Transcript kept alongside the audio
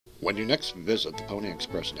When you next visit the Pony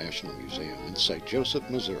Express National Museum in St. Joseph,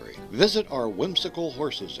 Missouri, visit our Whimsical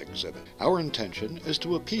Horses exhibit. Our intention is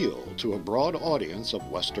to appeal to a broad audience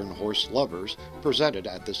of Western horse lovers presented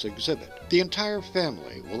at this exhibit. The entire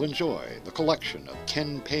family will enjoy the collection of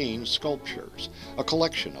Ken Payne sculptures, a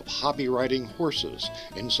collection of hobby riding horses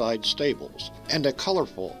inside stables, and a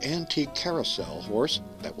colorful antique carousel horse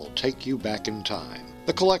that will take you back in time.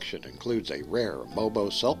 The collection includes a rare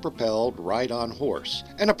MOBO self-propelled ride-on horse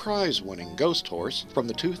and a prize-winning ghost horse from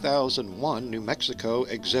the 2001 New Mexico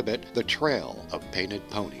exhibit, The Trail of Painted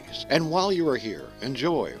Ponies. And while you are here,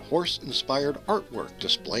 enjoy horse-inspired artwork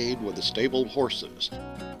displayed with the stabled horses.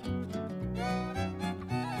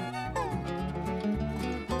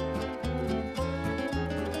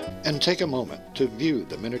 And take a moment to view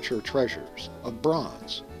the miniature treasures of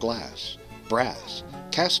bronze, glass, brass,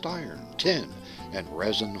 cast iron, tin, and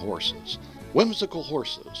resin horses. Whimsical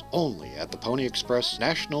Horses, only at the Pony Express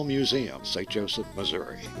National Museum, St. Joseph,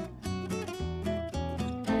 Missouri.